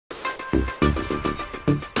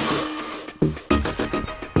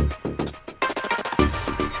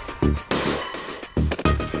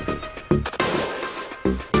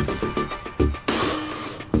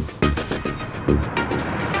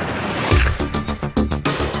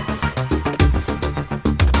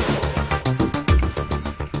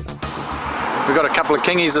couple of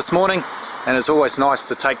kingies this morning, and it's always nice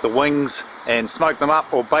to take the wings and smoke them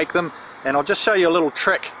up or bake them. And I'll just show you a little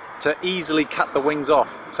trick to easily cut the wings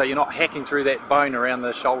off so you're not hacking through that bone around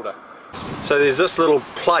the shoulder. So there's this little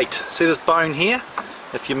plate, see this bone here?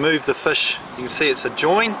 If you move the fish, you can see it's a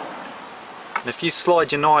join, and if you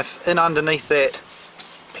slide your knife in underneath that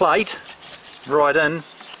plate, right in,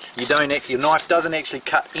 your knife doesn't actually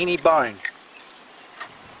cut any bone.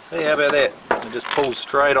 See, how about that? It just pulls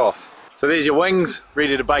straight off. So there's your wings,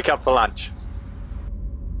 ready to bake up for lunch.